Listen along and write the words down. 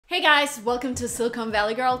Hey guys, welcome to Silicon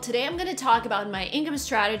Valley Girl. Today I'm going to talk about my income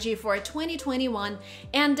strategy for 2021,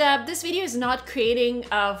 and this video is not creating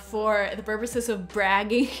for the purposes of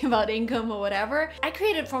bragging about income or whatever. I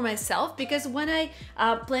create it for myself because when I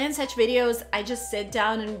plan such videos, I just sit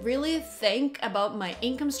down and really think about my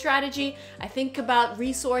income strategy. I think about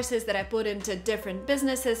resources that I put into different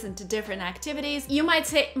businesses, into different activities. You might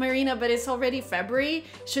say, Marina, but it's already February.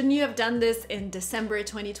 Shouldn't you have done this in December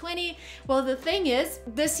 2020? Well, the thing is,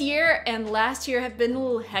 this year and last year have been a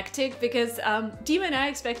little hectic because Dima and I are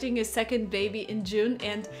expecting a second baby in June,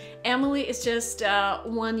 and Emily is just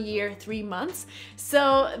 1 year, 3 months.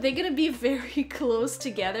 So they're gonna be very close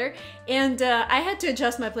together, and I had to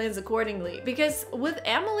adjust my plans accordingly because with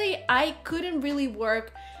Emily, I couldn't really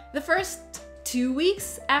work the first 2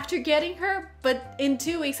 weeks after getting her, but in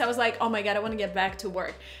 2 weeks I was like, oh my god, I want to get back to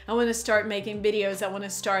work. I want to start making videos, I want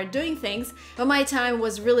to start doing things, but my time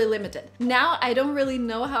was really limited. Now I don't really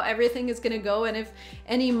know how everything is gonna go, and if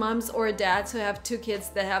any moms or dads who have 2 kids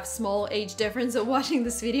that have small age difference are watching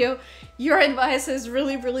this video, your advice is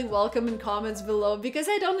really welcome in comments below, because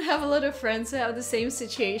I don't have a lot of friends who have the same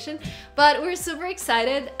situation, but we're super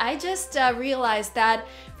excited. I just realized that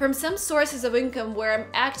from some sources of income where I'm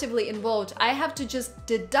actively involved, I have to just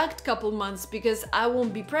deduct a couple months because I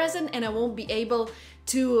won't be present and I won't be able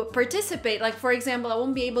to participate. Like, for example, I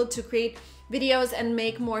won't be able to create videos and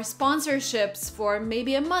make more sponsorships for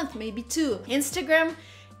maybe a month, maybe 2. Instagram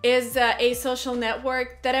is a social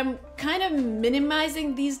network that I'm kind of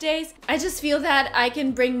minimizing these days. I just feel that I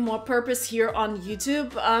can bring more purpose here on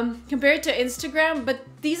YouTube compared to Instagram, but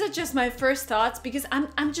these are just my first thoughts because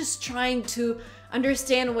I'm just trying to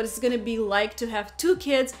understand what it's gonna be like to have 2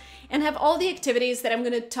 kids and have all the activities that I'm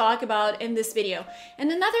gonna talk about in this video. And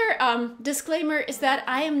another disclaimer is that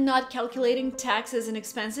I am not calculating taxes and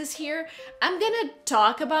expenses here. I'm gonna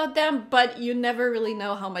talk about them, but you never really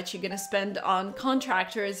know how much you're gonna spend on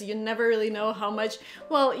contractors. You never really know how much,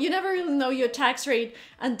 well, you never really know your tax rate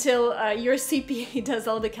until your CPA does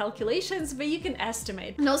all the calculations, but you can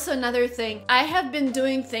estimate. And also another thing, I have been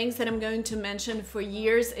doing things that I'm going to mention for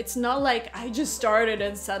years. It's not like I just started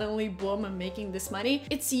and suddenly boom, I'm making this money.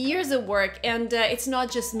 It's years of work, and it's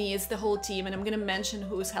not just me, it's the whole team, and I'm gonna mention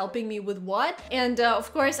who's helping me with what. And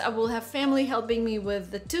of course I will have family helping me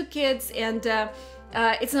with the 2 kids, and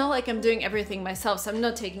it's not like I'm doing everything myself, so I'm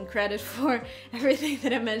not taking credit for everything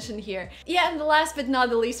that I mentioned here. Yeah, and the last but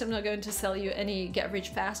not the least, I'm not going to sell you any get rich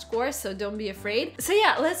fast course, so don't be afraid. So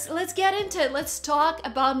yeah, let's get into it. Let's talk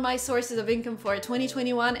about my sources of income for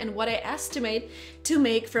 2021 and what I estimate to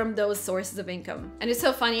make from those sources of income. And it's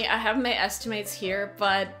so funny, I have my estimates here,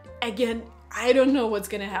 but again, I don't know what's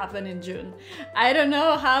gonna happen in June. I don't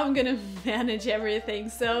know how I'm gonna manage everything.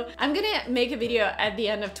 So I'm gonna make a video at the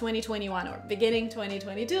end of 2021 or beginning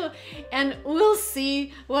 2022, and we'll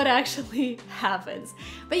see what actually happens.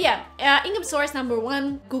 But yeah, income source number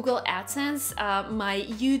 1, Google Adsense, my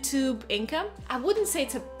YouTube income. I wouldn't say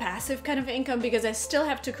it's a passive kind of income because I still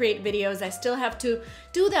have to create videos, I still have to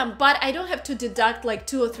do them, but I don't have to deduct like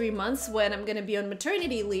 2 or 3 months when I'm gonna be on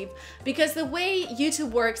maternity leave, because the way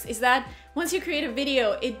YouTube works is that once you create a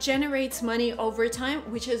video, it generates money over time,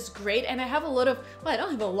 which is great. And I have a lot of, well, I don't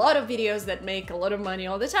have a lot of videos that make a lot of money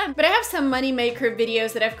all the time, but I have some money maker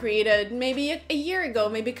videos that I've created maybe a year ago,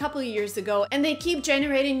 maybe a couple of years ago, and they keep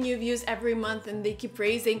generating new views every month and they keep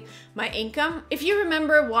raising my income. If you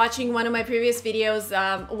remember watching one of my previous videos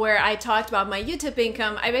where I talked about my YouTube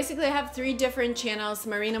income, I basically have 3 different channels: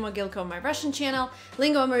 Marina Mogilko, my Russian channel;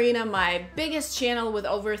 Lingo Marina, my biggest channel with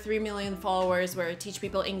over 3 million followers where I teach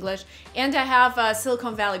people English; and I have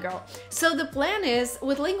Silicon Valley Girl. So the plan is,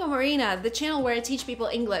 with Lingo Marina, the channel where I teach people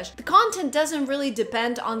English, the content doesn't really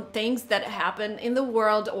depend on things that happen in the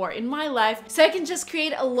world or in my life, so I can just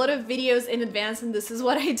create a lot of videos in advance, and this is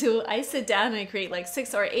what I do. I sit down and I create like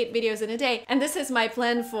 6 or 8 videos in a day, and this is my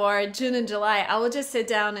plan for June and July. I will just sit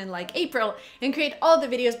down in like April and create all the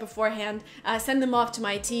videos beforehand, send them off to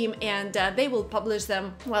my team, and they will publish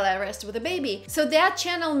them while I rest with a baby. So that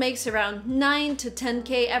channel makes around 9 to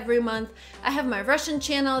 10K every month. I have my Russian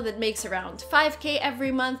channel that makes around 5K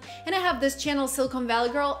every month, and I have this channel, Silicon Valley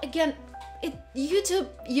Girl. Again, YouTube,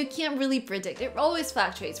 you can't really predict. It always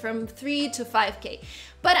fluctuates from 3 to 5K.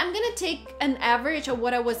 But I'm gonna take an average of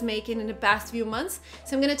what I was making in the past few months.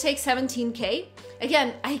 So I'm gonna take 17K.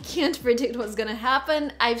 Again, I can't predict what's gonna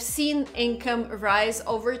happen. I've seen income rise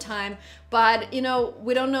over time, but you know,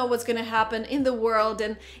 we don't know what's gonna happen in the world,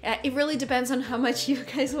 and it really depends on how much you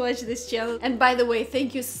guys watch this channel. And by the way,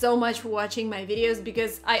 thank you so much for watching my videos,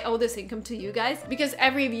 because I owe this income to you guys, because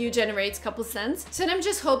every view generates a couple cents. So I'm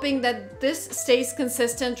just hoping that this stays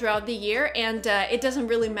consistent throughout the year, and it doesn't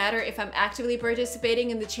really matter if I'm actively participating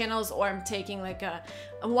in the channels or I'm taking like a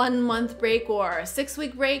 1 month break or a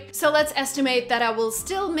 6-week break. So let's estimate that I will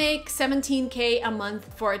still make 17K a month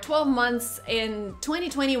for 12 months in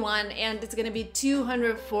 2021, and it's gonna be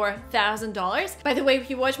 $204,000. By the way, if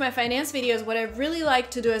you watch my finance videos, what I really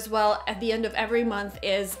like to do as well at the end of every month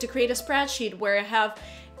is to create a spreadsheet where I have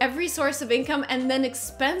every source of income and then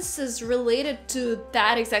expenses related to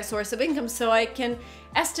that exact source of income, so I can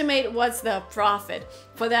estimate what's the profit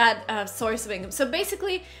for that source of income. So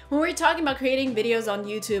basically, when we're talking about creating videos on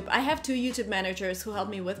YouTube, I have 2 YouTube managers who help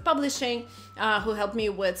me with publishing, who help me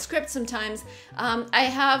with scripts sometimes. I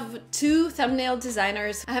have 2 thumbnail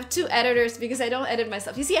designers. I have 2 editors because I don't edit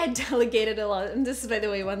myself. You see, I delegated a lot, and this is, by the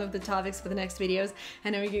way, one of the topics for the next videos. I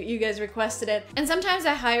know you guys requested it. And sometimes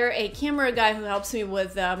I hire a camera guy who helps me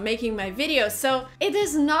with making my videos. So it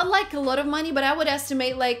is not like a lot of money, but I would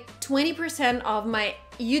estimate like 20% of my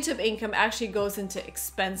YouTube income actually goes into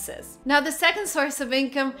expenses. Now, the second source of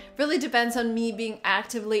income really depends on me being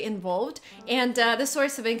actively involved, and the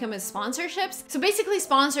source of income is sponsorships. So basically,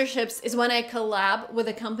 sponsorships is when I collab with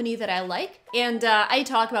a company that I like, and I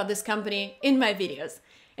talk about this company in my videos.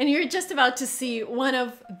 And you're just about to see one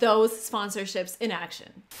of those sponsorships in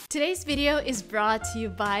action. Today's video is brought to you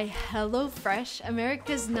by HelloFresh,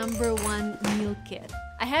 America's #1 meal kit.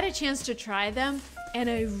 I had a chance to try them, and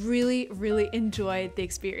I really enjoyed the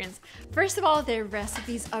experience. First of all, their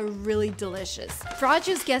recipes are really delicious.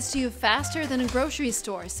 Produce gets to you faster than a grocery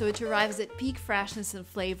store, so it arrives at peak freshness and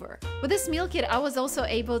flavor. With this meal kit, I was also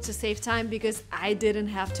able to save time because I didn't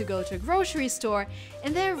have to go to a grocery store,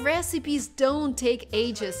 and their recipes don't take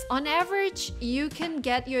ages. On average, you can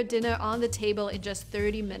get your dinner on the table in just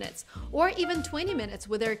 30 minutes, or even 20 minutes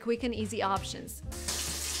with their quick and easy options.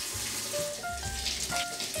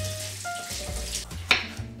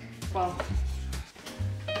 Well,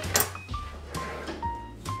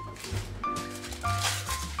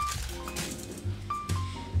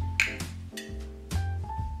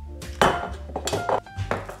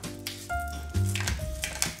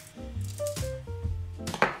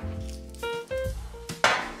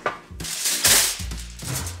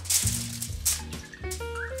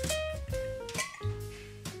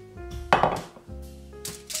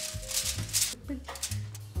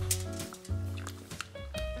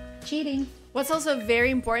 cheating. What's also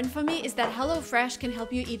very important for me is that HelloFresh can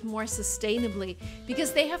help you eat more sustainably,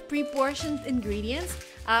 because they have pre-portioned ingredients,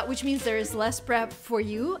 which means there is less prep for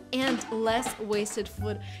you and less wasted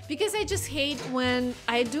food. Because I just hate when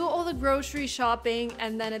I do all the grocery shopping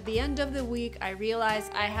and then at the end of the week I realize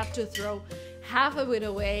I have to throw half of it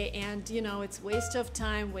away, and you know, it's waste of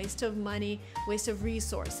time, waste of money, waste of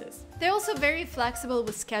resources. They're also very flexible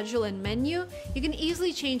with schedule and menu. You can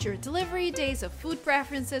easily change your delivery days of food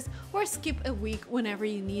preferences or skip a week whenever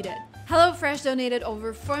you need it. HelloFresh donated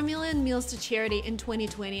over 4 million meals to charity in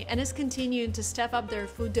 2020 and is continuing to step up their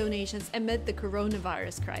food donations amid the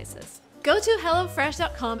coronavirus crisis. Go to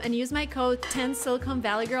HelloFresh.com and use my code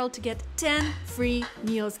 10SiliconValleyGirl to get 10 free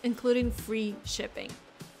meals, including free shipping.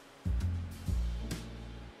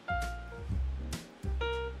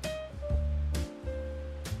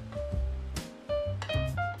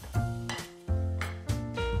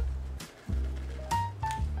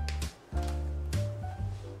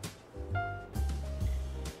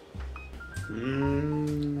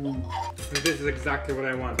 This is exactly what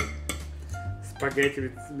I wanted. Spaghetti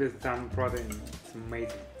with some protein. It's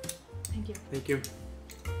amazing. Thank you. Thank you.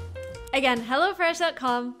 Again,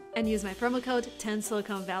 HelloFresh.com and use my promo code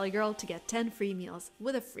 10SiliconValleyGirl to get 10 free meals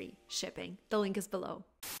with a free shipping. The link is below.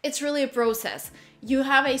 It's really a process. You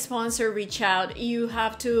have a sponsor reach out, you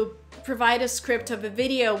have to provide a script of a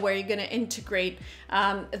video where you're gonna integrate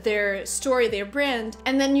their story, their brand,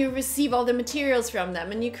 and then you receive all the materials from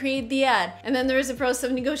them and you create the ad. And then there is a process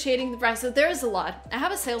of negotiating the price. So there is a lot. I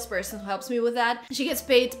have a salesperson who helps me with that. She gets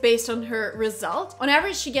paid based on her result. On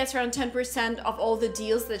average, she gets around 10% of all the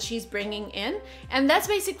deals that she's bringing in. And that's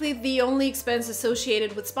basically the only expense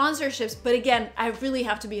associated with sponsorships. But again, I really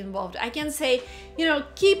have to be involved. I can say, you know,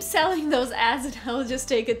 keep selling those ads and I'll just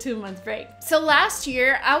take a 2-month break. So last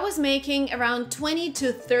year, I was making around 20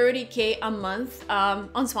 to 30K a month on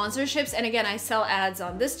sponsorships. And again, I sell ads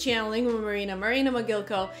on this channel, Lingua Marina, Marina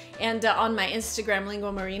Magilko, and on my Instagram,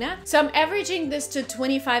 Lingua Marina. So I'm averaging this to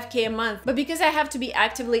 25K a month. But because I have to be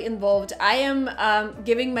actively involved, I am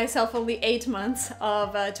giving myself only 8 months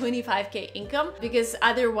of 25K income, because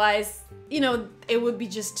otherwise otherwise, you know, it would be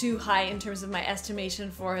just too high in terms of my estimation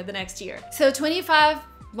for the next year. So 25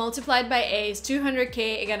 multiplied by A is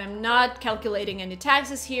 200K. Again, I'm not calculating any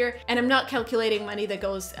taxes here, and I'm not calculating money that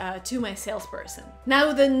goes to my salesperson.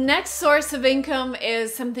 Now, the next source of income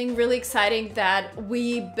is something really exciting that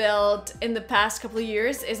we built in the past couple of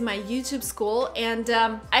years, is my YouTube school. And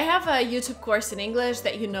I have a YouTube course in English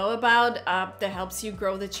that you know about that helps you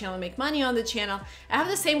grow the channel, make money on the channel. I have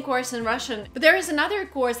the same course in Russian, but there is another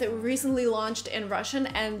course that we recently launched in Russian,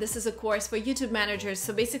 and this is a course for YouTube managers.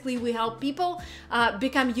 So basically we help people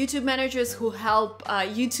become YouTube managers who help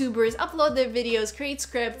YouTubers upload their videos, create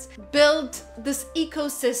scripts, build this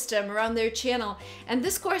ecosystem around their channel. And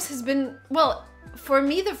this course has been, well, for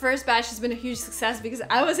me, the first batch has been a huge success because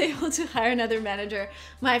I was able to hire another manager.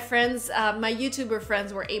 My friends, my YouTuber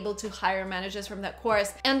friends were able to hire managers from that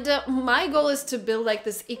course. And my goal is to build like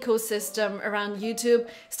this ecosystem around YouTube,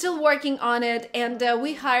 still working on it. And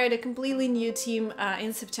we hired a completely new team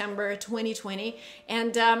in September 2020.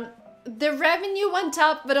 And the revenue went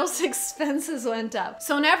up, but also expenses went up.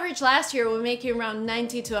 So on average last year, we were making around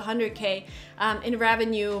 90 to 100K in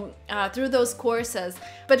revenue through those courses.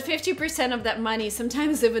 But 50% of that money,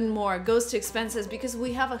 sometimes even more, goes to expenses because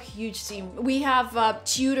we have a huge team. We have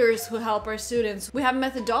tutors who help our students. We have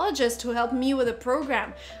methodologists who help me with a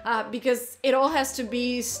program because it all has to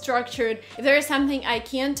be structured. If there is something I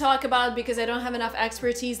can't talk about because I don't have enough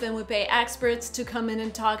expertise, then we pay experts to come in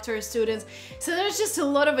and talk to our students. So there's just a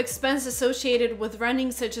lot of expense associated with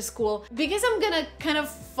running such a school. Because I'm gonna kind of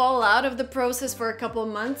fall out of the process for a couple of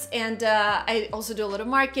months, and I also do a lot of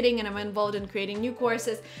marketing and I'm involved in creating new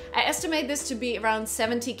courses, I estimate this to be around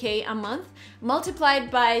 70K a month.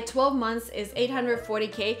 Multiplied by 12 months is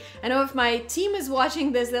 840K. I know if my team is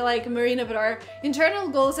watching this, they're like, Marina, but our internal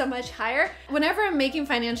goals are much higher. Whenever I'm making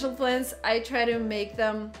financial plans, I try to make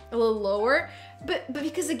them a little lower. But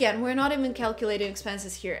because again, we're not even calculating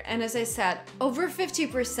expenses here. And as I said, over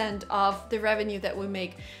 50% of the revenue that we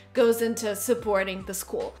make goes into supporting the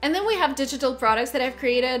school. And then we have digital products that I've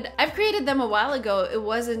created. I've created them a while ago. It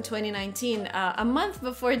was in 2019, a month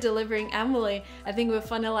before delivering Emily. I think we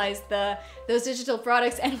finalized those digital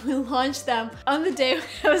products and we launched them on the day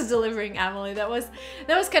I was delivering Emily. That was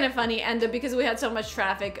kind of funny. And because we had so much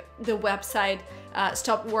traffic, the website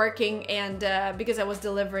stopped working, and because I was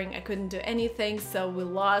delivering, I couldn't do anything, so we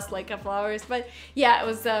lost like a couple hours. But yeah, it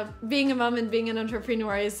was being a mom and being an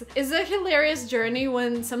entrepreneur is a hilarious journey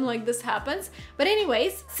when something like this happens. But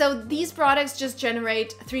anyways, so these products just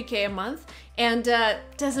generate 3K a month, and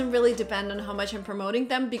doesn't really depend on how much I'm promoting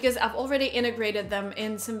them because I've already integrated them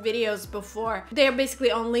in some videos before. They're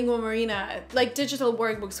basically on Lingua Marina, like digital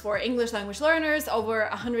workbooks for English language learners, over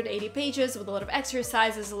 180 pages with a lot of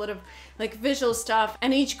exercises, a lot of like visual stuff,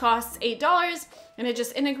 and each costs $8. And I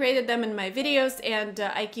just integrated them in my videos, and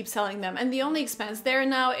I keep selling them. And the only expense there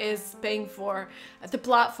now is paying for the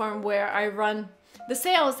platform where I run the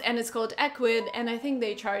sales, and it's called Equid, and I think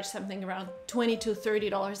they charge something around $20 to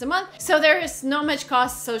 $30 a month. So there is not much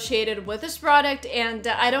cost associated with this product, and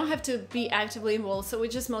I don't have to be actively involved. So we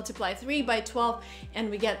just multiply 3 by 12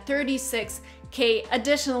 and we get 36K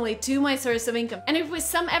additionally to my source of income. And if we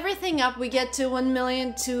sum everything up, we get to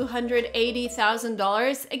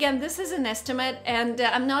 $1,280,000. Again, this is an estimate, and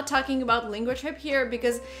I'm not talking about LinguaTrip here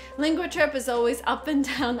because LinguaTrip is always up and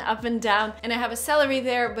down, and I have a salary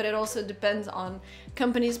there, but it also depends on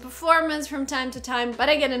company's performance from time to time. But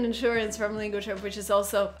I get an insurance from LinguaTrip, which is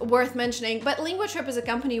also worth mentioning. But LinguaTrip is a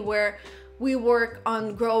company where we work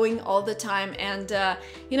on growing all the time, and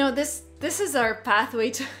you know, this is our pathway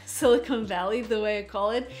to Silicon Valley, the way I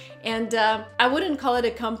call it. And I wouldn't call it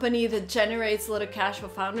a company that generates a lot of cash for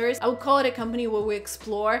founders. I would call it a company where we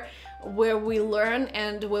explore, where we learn,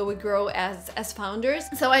 and where we grow as founders.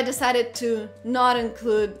 So I decided to not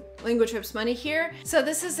include LinguaTrip's money here. So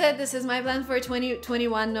this is it. This is my plan for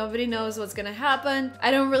 2021. Nobody knows what's gonna happen.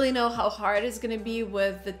 I don't really know how hard it's gonna be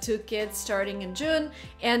with the 2 kids starting in June.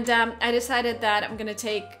 And I decided that I'm gonna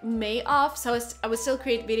take May off. So I would still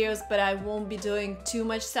create videos, but I won't be doing too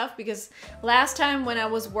much stuff because last time when I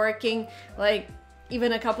was working, like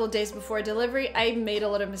even a couple of days before delivery, I made a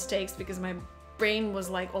lot of mistakes because my brain was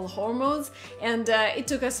like all hormones, and it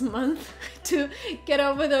took us a month to get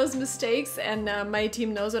over those mistakes, and my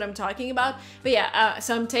team knows what I'm talking about. But yeah,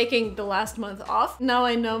 so I'm taking the last month off. Now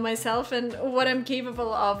I know myself and what I'm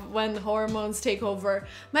capable of when hormones take over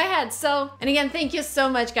my head. So, and again, thank you so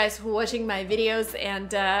much guys for watching my videos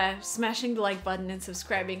and smashing the like button and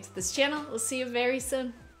subscribing to this channel. We'll see you very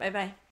soon. Bye bye.